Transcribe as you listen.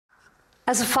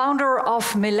As a founder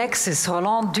of Melexis,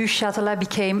 Roland Duchâtelet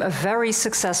became a very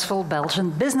successful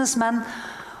Belgian businessman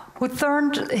who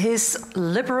turned his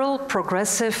liberal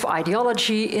progressive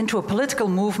ideology into a political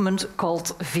movement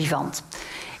called Vivant.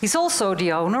 He's also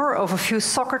the owner of a few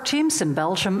soccer teams in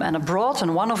Belgium and abroad,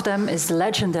 and one of them is the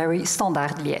legendary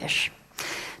Standard Liège.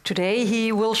 Today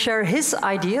he will share his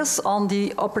ideas on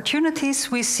the opportunities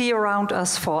we see around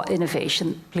us for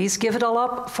innovation. Please give it all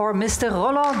up for Mr.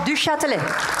 Roland Duchâtelet.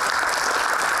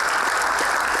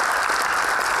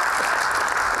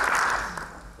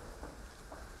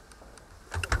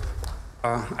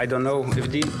 I don't know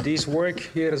if these work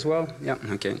here as well. Yeah,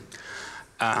 okay.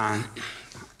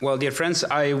 Well, dear friends,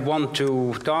 I want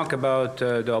to talk about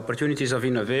the opportunities of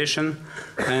innovation.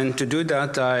 And to do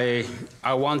that,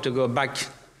 I want to go back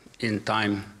in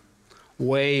time,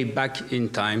 way back in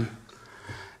time,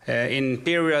 in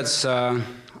periods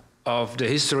of the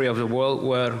history of the world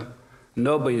where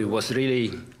nobody was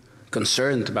really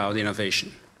concerned about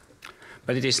innovation.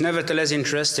 But it is nevertheless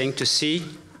interesting to see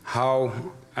how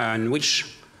and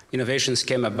which innovations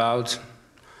came about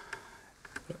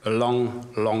a long,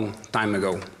 long time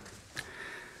ago.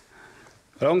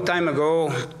 A long time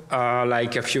ago,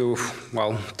 like a few,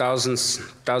 well, thousands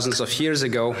of years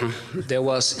ago, there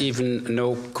was even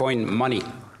no coin money.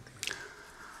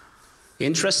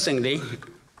 Interestingly,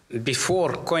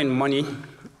 before coin money,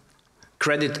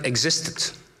 credit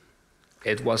existed.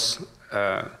 It was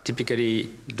typically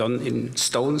done in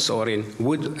stones or in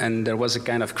wood, and there was a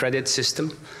kind of credit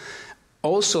system.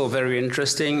 Also very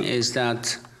interesting is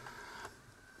that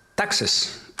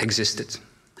taxes existed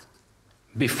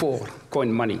before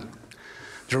coin money.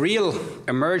 The real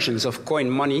emergence of coin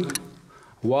money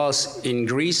was in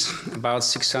Greece about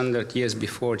 600 years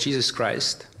before Jesus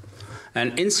Christ.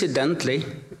 And incidentally,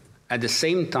 at the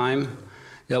same time,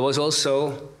 there was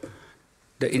also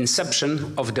the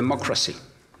inception of democracy,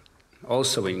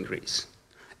 also in Greece.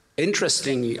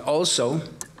 Interestingly also,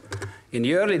 in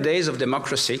the early days of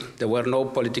democracy, there were no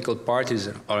political parties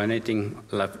or anything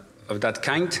of that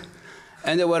kind,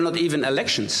 and there were not even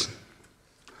elections.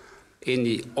 In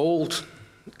the old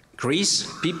Greece,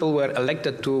 people were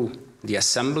elected to the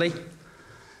assembly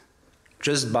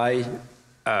just by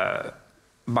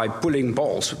pulling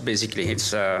balls, basically.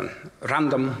 It's a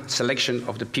random selection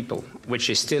of the people, which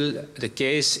is still the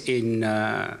case in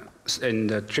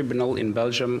the tribunal in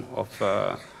Belgium of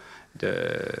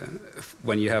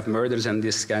when you have murders and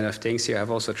this kind of things, you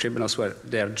have also tribunals where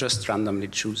they are just randomly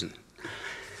chosen.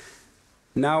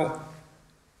 Now,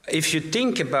 if you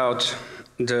think about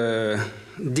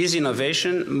this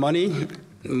innovation, money,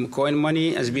 coin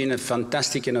money has been a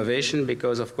fantastic innovation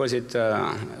because, of course, it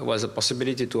was a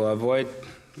possibility to avoid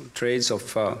trades of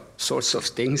sorts of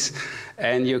things,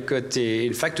 and you could,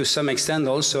 in fact, to some extent,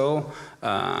 also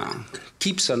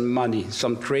keep some money,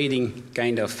 some trading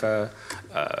kind of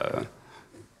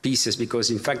pieces,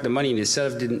 because in fact the money in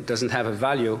itself doesn't have a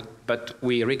value, but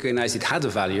we recognize it had a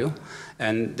value,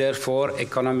 and therefore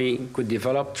economy could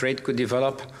develop, trade could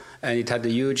develop, and it had a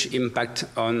huge impact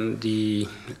on the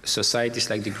societies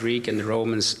like the Greek and the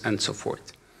Romans and so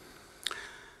forth.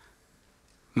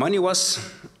 Money was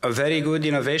a very good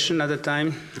innovation at the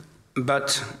time,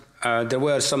 but there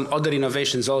were some other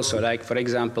innovations also, like, for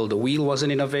example, the wheel was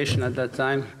an innovation at that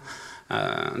time.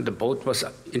 The boat was,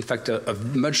 in fact, a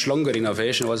much longer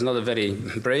innovation. It was not a very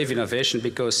brave innovation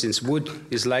because since wood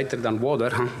is lighter than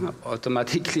water,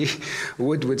 automatically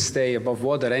wood would stay above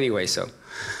water anyway. So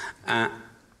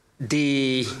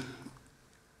the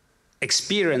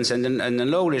experience and the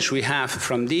knowledge we have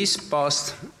from these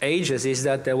past ages is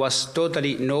that there was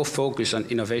totally no focus on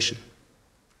innovation.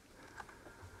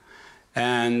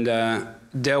 And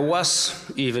there was,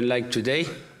 even like today,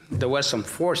 there were some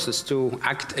forces to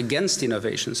act against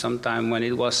innovation sometime when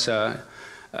it was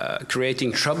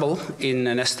creating trouble in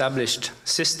an established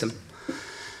system.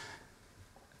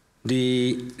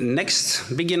 The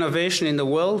next big innovation in the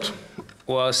world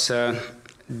was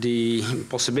the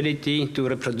possibility to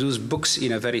reproduce books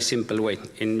in a very simple way,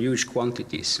 in huge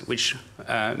quantities, which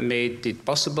made it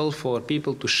possible for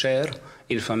people to share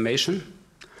information.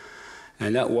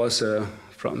 And that was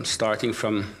starting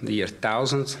from the year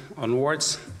 1000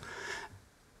 onwards.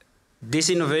 This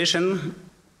innovation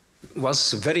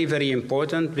was very, very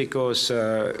important because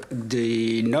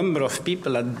the number of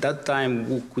people at that time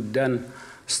who could then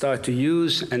start to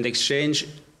use and exchange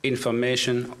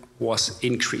information was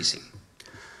increasing.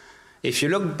 If you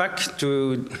look back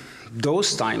to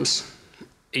those times,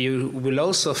 you will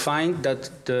also find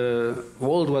that the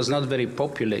world was not very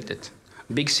populated.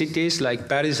 Big cities like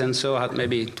Paris and so had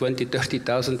maybe 20,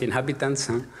 30,000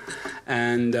 inhabitants.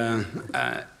 And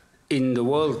in the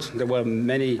world, there were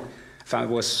many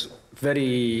was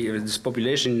this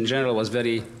population in general was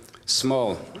very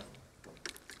small.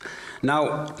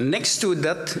 Now, next to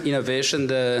that innovation,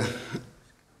 the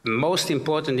most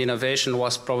important innovation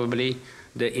was probably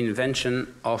the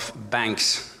invention of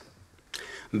banks.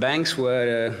 Banks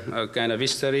were a kind of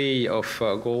history of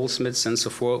goldsmiths and so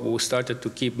forth who started to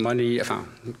keep money,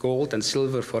 gold and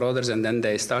silver for others, and then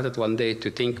they started one day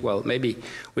to think, well, maybe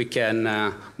we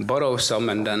can borrow some,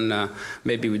 and then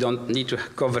maybe we don't need to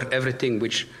cover everything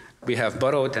which we have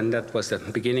borrowed, and that was the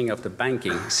beginning of the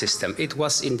banking system. It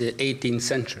was in the 18th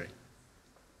century.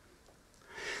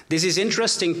 This is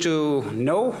interesting to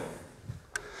know,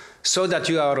 so that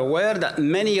you are aware that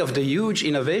many of the huge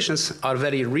innovations are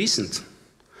very recent.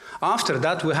 After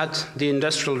that, we had the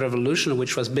Industrial Revolution,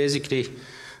 which was basically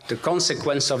the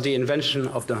consequence of the invention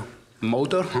of the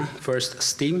motor, first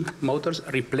steam motors,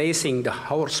 replacing the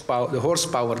horsepower,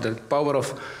 the power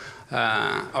of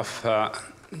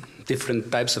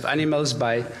different types of animals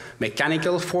by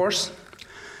mechanical force.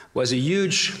 Was a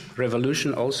huge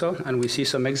revolution also, and we see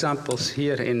some examples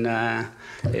here in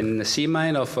the sea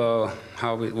mine of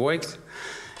how it worked.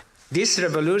 This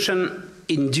revolution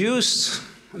induced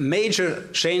major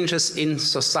changes in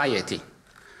society,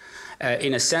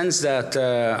 in a sense that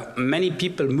many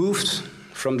people moved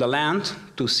from the land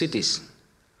to cities,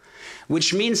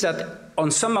 which means that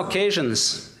on some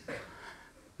occasions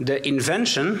the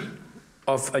invention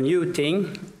of a new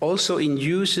thing also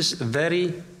induces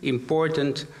very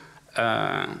important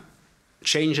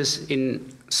changes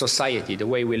in society, the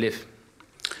way we live.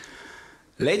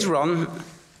 Later on,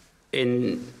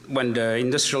 when the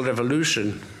Industrial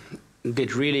Revolution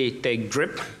did really take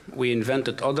grip, we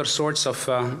invented other sorts of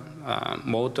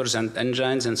motors and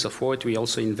engines and so forth. We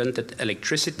also invented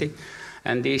electricity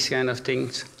and these kind of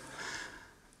things.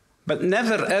 But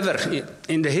never ever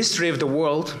in the history of the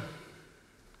world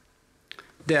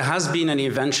there has been an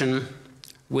invention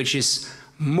which is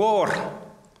more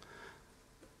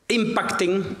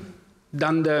impacting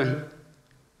than the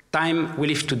time we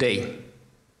live today.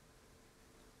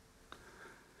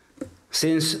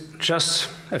 Since just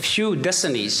a few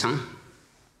decennies,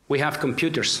 we have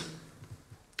computers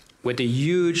with a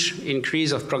huge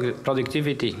increase of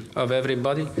productivity of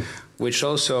everybody, which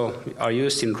also are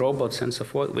used in robots and so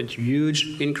forth, with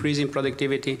huge increase in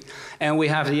productivity. And we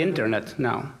have the internet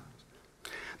now.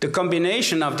 The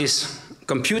combination of this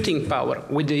computing power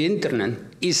with the internet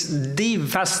is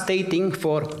devastating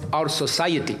for our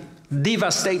society.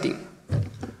 Devastating.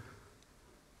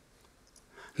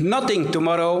 Nothing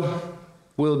tomorrow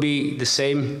will be the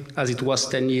same as it was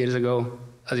 10 years ago,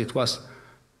 as it was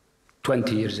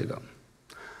 20 years ago.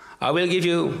 I will give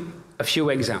you a few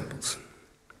examples.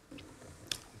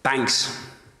 Banks.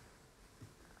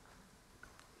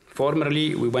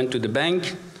 Formerly, we went to the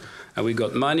bank, and we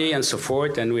got money and so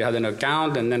forth, and we had an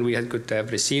account, and then we could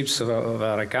have receipts of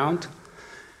our account.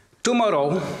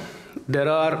 Tomorrow, there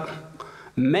are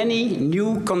many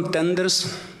new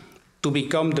contenders to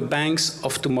become the banks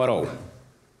of tomorrow.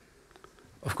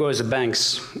 Of course, the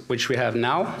banks which we have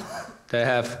now,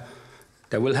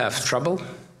 they will have trouble.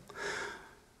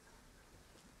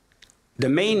 The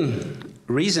main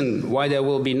reason why there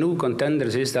will be new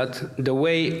contenders is that the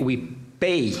way we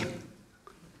pay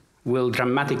will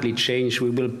dramatically change.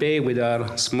 We will pay with our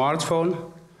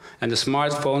smartphone, and the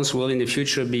smartphones will in the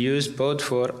future be used both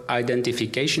for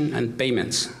identification and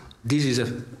payments. This is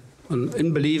an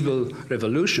unbelievable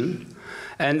revolution.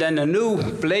 And then the new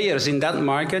players in that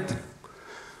market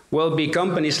will be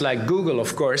companies like Google,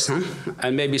 of course,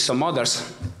 and maybe some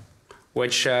others,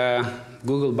 which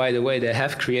Google, by the way, they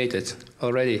have created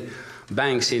already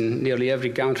banks in nearly every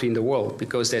country in the world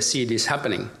because they see this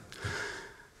happening.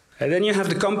 And then you have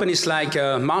the companies like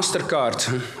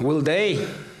MasterCard. Will they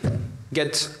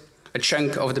get a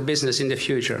chunk of the business in the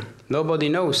future? Nobody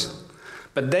knows.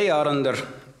 But they are under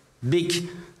big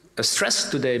stress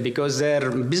today because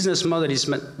their business model is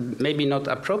maybe not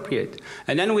appropriate.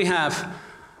 And then we have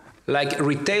like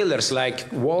retailers like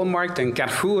Walmart and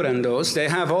Carrefour and those, they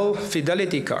have all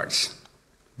fidelity cards.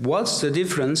 What's the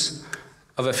difference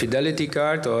of a fidelity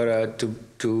card or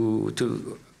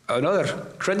to another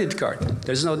credit card?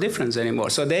 There's no difference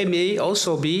anymore. So they may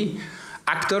also be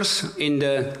actors in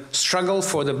the struggle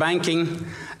for the banking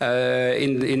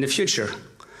in the future.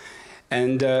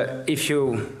 And if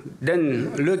you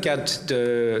then look at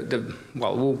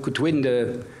who could win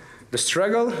the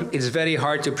struggle, it's very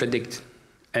hard to predict.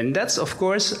 And that's, of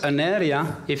course, an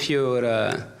area, if you're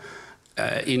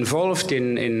involved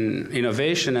in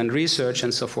innovation and research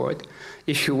and so forth,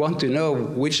 if you want to know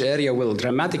which area will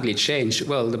dramatically change,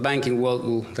 well, the banking world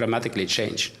will dramatically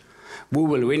change. Who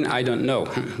will win? I don't know,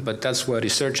 but that's what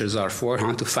researchers are for,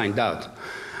 to find out.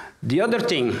 The other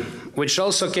thing, which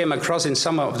also came across in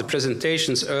some of the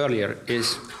presentations earlier,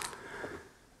 is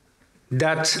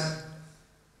that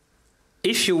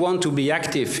if you want to be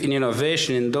active in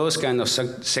innovation in those kind of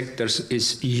sectors,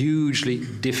 it's hugely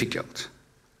difficult.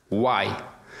 Why?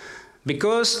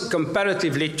 Because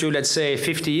comparatively to, let's say,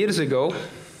 50 years ago,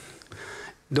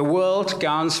 the world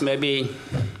counts maybe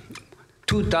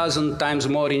 2,000 times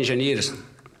more engineers.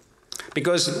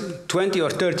 Because 20 or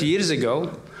 30 years ago,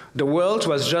 the world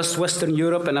was just Western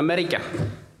Europe and America.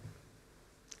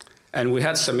 And we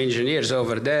had some engineers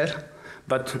over there,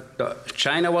 but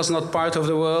China was not part of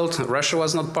the world, Russia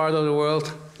was not part of the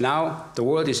world. Now the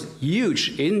world is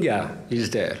huge. India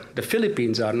is there. The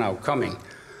Philippines are now coming.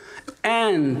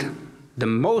 And the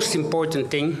most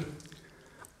important thing,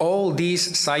 all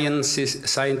these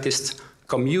scientists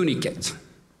communicate.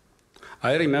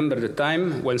 I remember the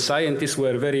time when scientists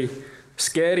were very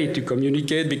scary to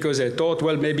communicate because they thought,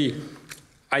 well, maybe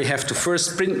I have to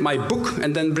first print my book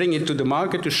and then bring it to the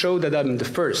market to show that I'm the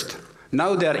first.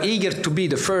 Now they're eager to be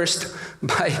the first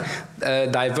by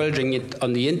divulging it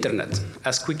on the internet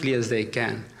as quickly as they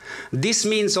can. This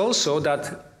means also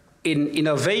that in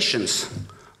innovations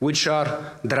which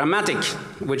are dramatic,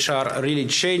 which are really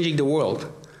changing the world,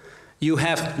 you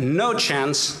have no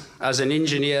chance as an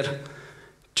engineer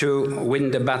to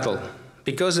win the battle,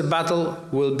 because the battle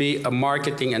will be a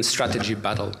marketing and strategy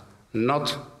battle,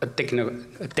 not a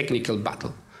technical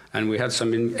battle. And we had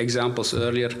some examples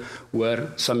earlier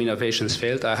where some innovations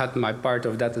failed. I had my part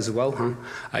of that as well.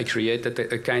 I created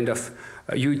a kind of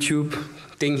YouTube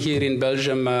thing here in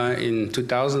Belgium in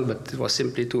 2000, but it was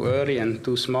simply too early and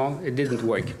too small. It didn't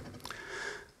work.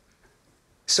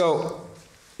 So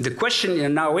the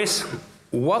question now is,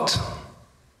 what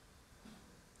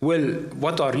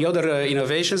are the other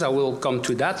innovations? I will come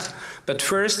to that. But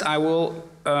first, I will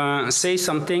say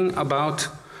something about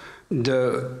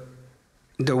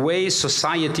the way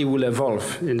society will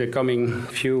evolve in the coming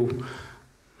few,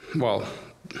 well,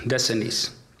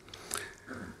 decades.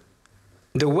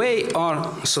 The way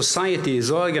our society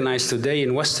is organized today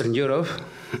in Western Europe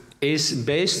is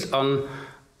based on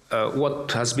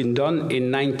what has been done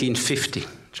in 1950.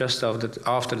 Just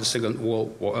after the Second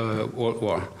World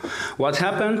War. What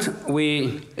happened?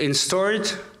 We instaured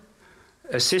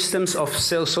systems of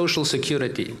social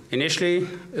security. Initially,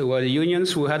 it were the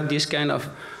unions who had these kind of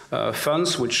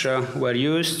funds which were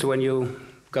used when you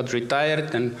got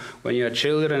retired and when you had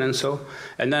children and so.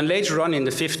 And then later on in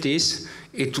the 50s,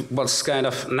 it was kind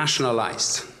of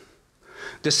nationalized.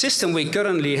 The system we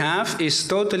currently have is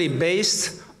totally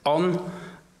based on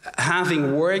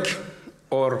having work,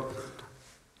 or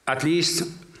at least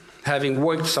having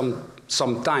worked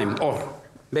some time, or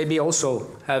maybe also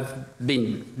have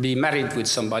be married with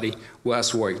somebody who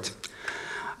has worked.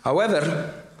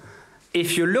 However,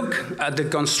 if you look at the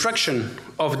construction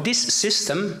of this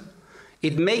system,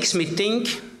 it makes me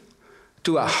think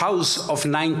to a house of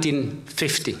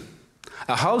 1950.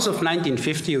 A house of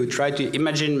 1950, you try to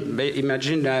imagine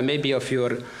maybe of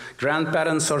your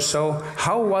grandparents or so.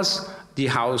 How was the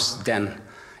house then?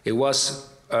 It was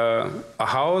a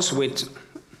house with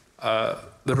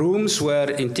rooms where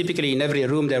typically in every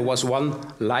room there was one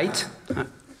light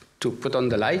to put on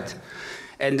the light.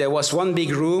 And there was one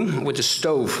big room with a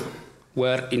stove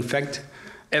where, in fact,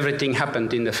 everything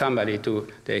happened in the family.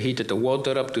 They heated the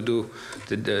water up to do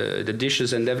the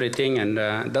dishes and everything. And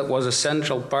that was a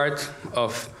central part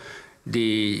of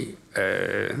the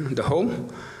home.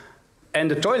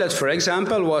 And the toilet, for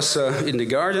example, was in the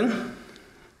garden.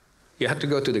 You had to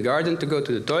go to the garden to go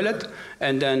to the toilet,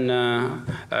 and then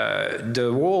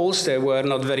the walls, they were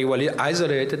not very well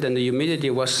isolated, and the humidity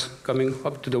was coming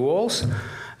up to the walls.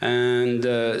 And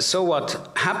so what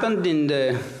happened in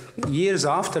the years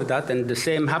after that, and the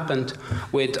same happened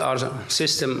with our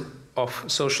system of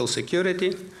social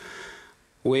security,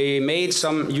 we made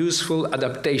some useful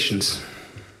adaptations.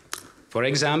 For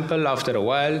example, after a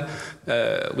while,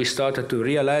 we started to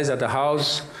realize that the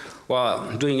house,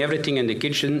 well, doing everything in the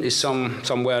kitchen is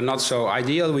somewhere not so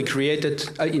ideal. We created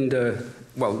the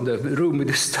room with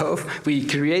the stove, we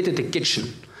created a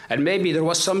kitchen. And maybe there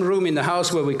was some room in the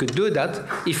house where we could do that.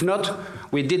 If not,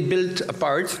 we did build a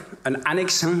part, an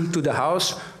annex to the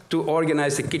house to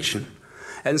organize the kitchen.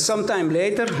 And sometime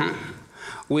later,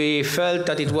 we felt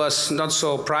that it was not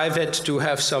so private to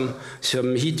have some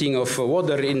heating of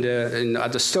water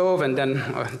at the stove and then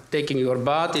taking your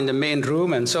bath in the main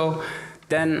room. And so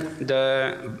then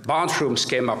the bathrooms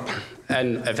came up,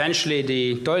 and eventually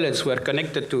the toilets were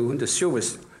connected to the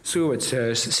sewage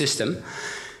system.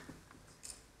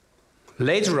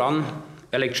 Later on,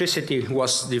 electricity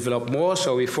was developed more,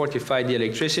 so we fortified the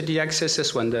electricity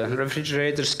accesses when the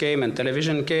refrigerators came and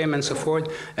television came and so forth.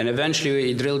 And eventually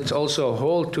we drilled also a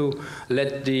hole to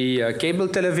let the cable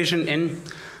television in.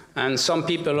 And some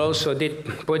people also did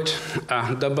put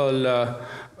double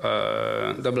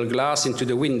glass into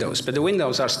the windows. But the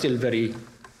windows are still very,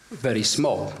 very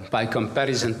small by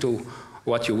comparison to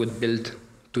what you would build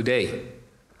today.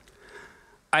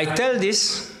 I tell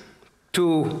this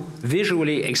to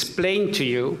visually explain to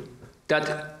you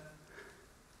that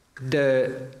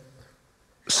the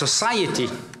society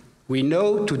we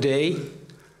know today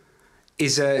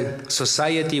is a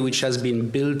society which has been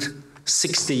built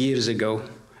 60 years ago.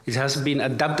 It has been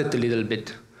adapted a little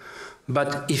bit.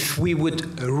 But if we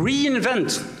would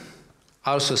reinvent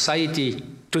our society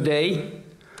today,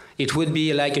 it would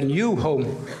be like a new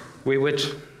home we would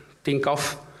think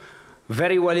of.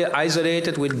 Very well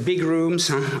isolated with big rooms,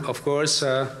 of course,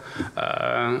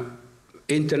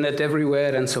 internet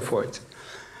everywhere and so forth.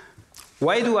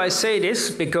 Why do I say this?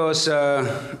 Because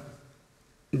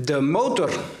the motor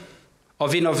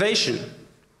of innovation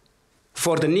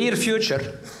for the near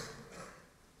future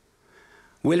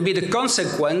will be the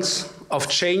consequence of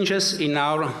changes in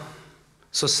our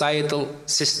societal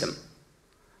system.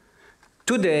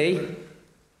 Today,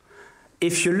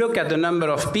 if you look at the number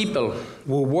of people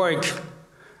who work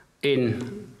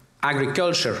in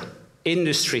agriculture,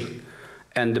 industry,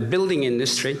 and the building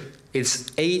industry,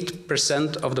 it's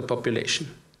 8% of the population.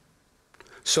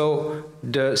 So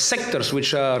the sectors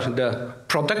which are the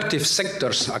productive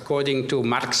sectors, according to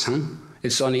Marx,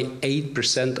 it's only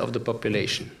 8% of the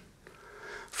population.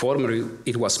 Formerly,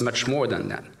 it was much more than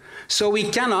that. So we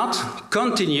cannot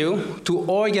continue to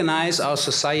organize our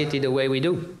society the way we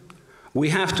do. We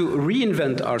have to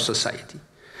reinvent our society.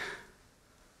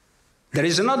 There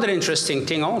is another interesting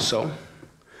thing also,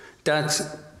 that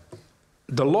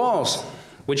the laws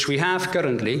which we have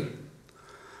currently,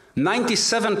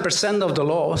 97% of the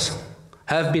laws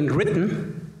have been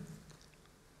written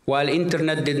while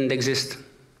internet didn't exist.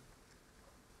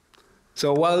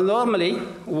 So while normally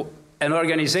an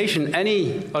organization,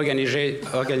 any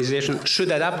organization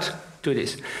should adapt to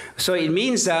this. So it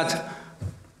means that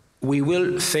we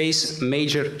will face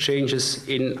major changes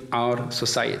in our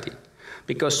society.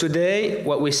 Because today,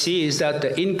 what we see is that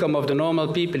the income of the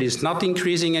normal people is not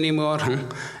increasing anymore,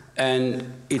 and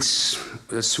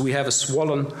we have a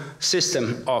swollen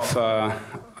system of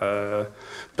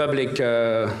public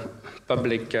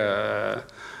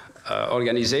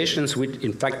organizations which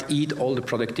in fact eat all the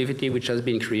productivity which has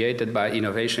been created by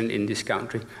innovation in this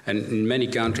country and in many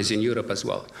countries in Europe as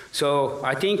well. So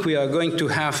I think we are going to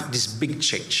have this big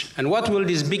change. And what will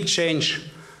this big change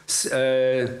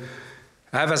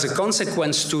have as a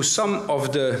consequence to some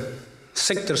of the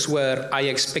sectors where I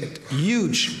expect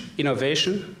huge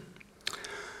innovation?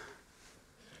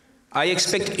 I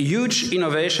expect huge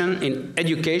innovation in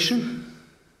education.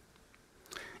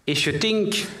 If you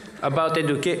think about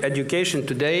education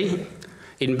today,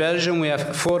 in Belgium we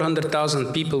have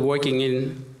 400,000 people working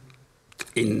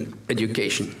in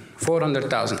education.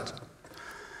 400,000.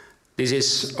 This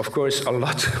is, of course, a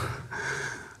lot.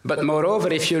 But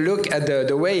moreover, if you look at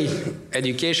the way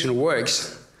education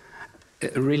works,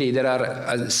 really there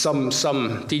are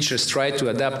some teachers try to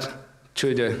adapt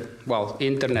to the, well,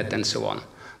 internet and so on.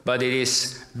 But it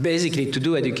is basically to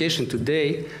do education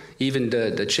today, even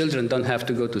the children don't have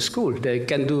to go to school. They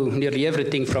can do nearly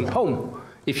everything from home,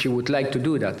 if you would like to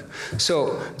do that.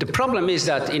 So the problem is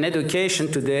that in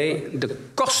education today, the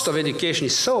cost of education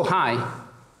is so high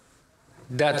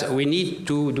that we need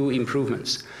to do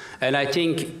improvements. And I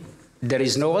think there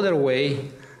is no other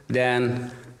way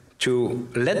than to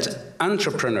let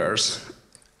entrepreneurs,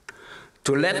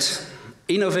 to let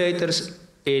innovators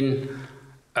in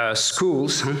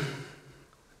schools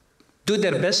do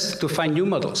their best to find new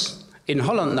models. In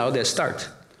Holland now they start.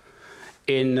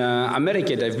 In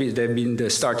America they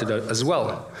started as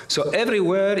well. So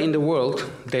everywhere in the world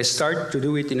they start to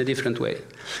do it in a different way.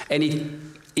 And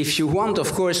if you want,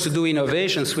 of course, to do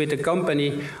innovations with a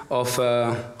company of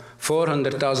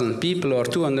 400,000 people or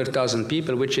 200,000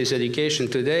 people, which is education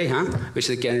today, which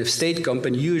is a kind of state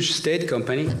company, huge state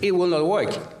company, it will not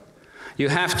work. You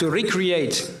have to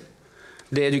recreate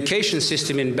the education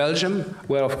system in Belgium,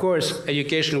 where, of course,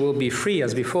 education will be free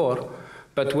as before,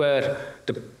 but where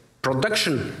the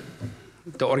production,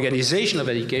 the organization of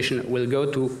education will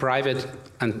go to private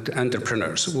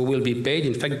entrepreneurs who will be paid,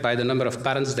 in fact, by the number of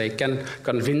parents they can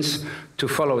convince to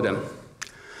follow them.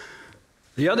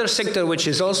 The other sector which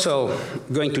is also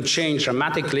going to change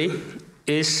dramatically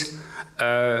is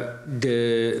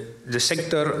the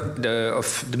sector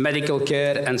of the medical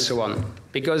care and so on.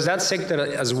 Because that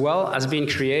sector as well has been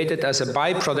created as a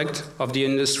byproduct of the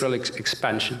industrial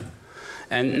expansion.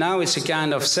 And now it's a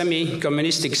kind of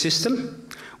semi-communistic system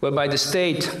whereby the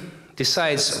state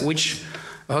decides which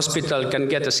hospital can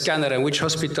get a scanner and which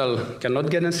hospital cannot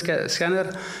get a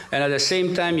scanner. And at the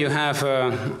same time, you have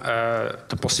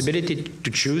the possibility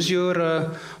to choose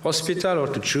your hospital or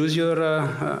to choose your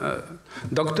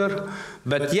doctor.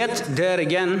 But yet, there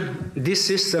again, this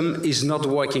system is not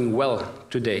working well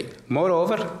today.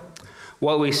 Moreover,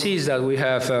 what we see is that we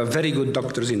have very good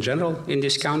doctors in general in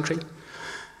this country.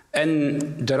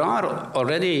 And there are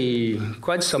already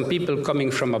quite some people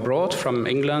coming from abroad, from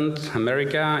England,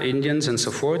 America, Indians, and so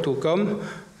forth, who come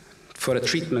for a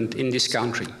treatment in this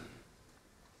country.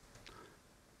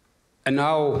 And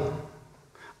how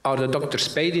are the doctors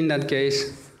paid in that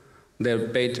case? They're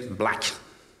paid black,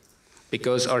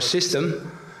 because our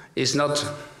system is not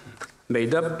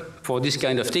made up for this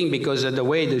kind of thing, because the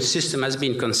way the system has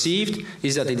been conceived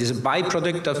is that it is a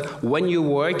byproduct of when you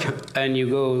work and you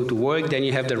go to work, then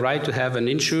you have the right to have an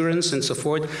insurance and so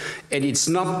forth, and it's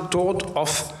not thought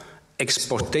of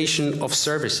exportation of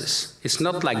services. It's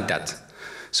not like that.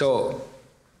 So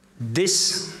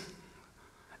this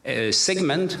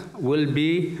segment will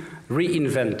be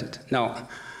reinvented. Now,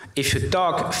 if you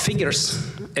talk figures,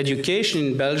 education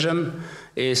in Belgium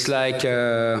is like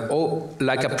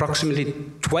approximately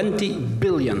 20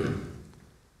 billion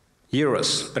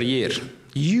euros per year.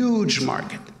 Huge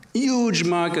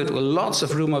market with lots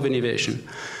of room of innovation.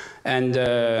 And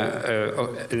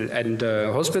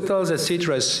hospitals,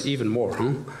 etc., is even more.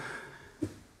 Huh?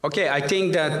 Okay, I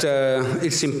think that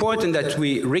it's important that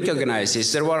we recognize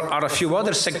this. There are a few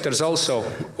other sectors also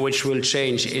which will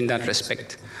change in that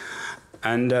respect.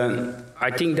 And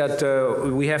I think that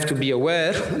we have to be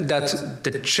aware that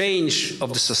the change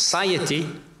of the society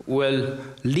will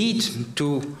lead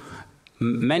to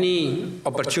many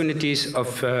opportunities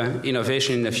of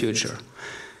innovation in the future.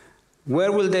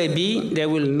 Where will they be? They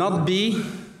will not be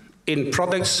in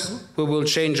products who will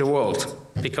change the world,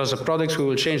 because the products who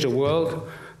will change the world,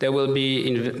 they will be,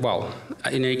 in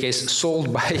any case,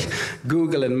 sold by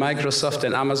Google and Microsoft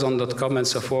and Amazon.com and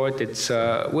so forth.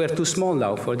 We're too small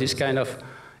now for this kind of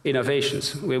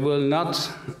innovations. We will not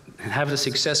have the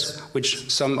success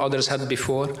which some others had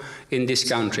before in this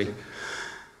country.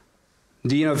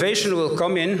 The innovation will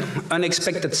come in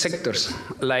unexpected sectors,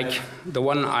 like the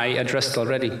one I addressed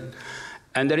already.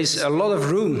 And there is a lot of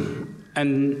room.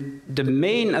 And the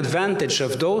main advantage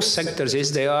of those sectors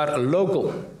is they are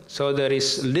local. So there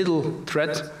is little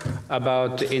threat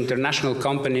about international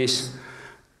companies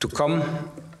to come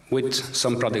with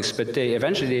some products, but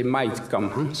eventually they might come.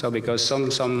 Huh? So because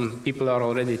some people are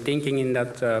already thinking in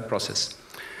that process.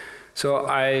 So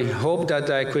I hope that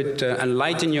I could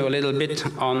enlighten you a little bit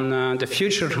on the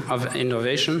future of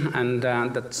innovation, and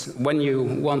that when you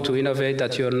want to innovate,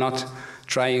 that you're not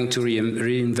trying to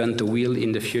reinvent the wheel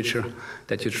in the future,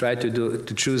 that you try to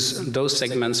choose those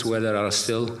segments where there are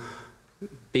still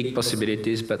big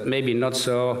possibilities, but maybe not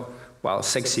so, well,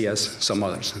 sexy as some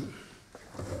others.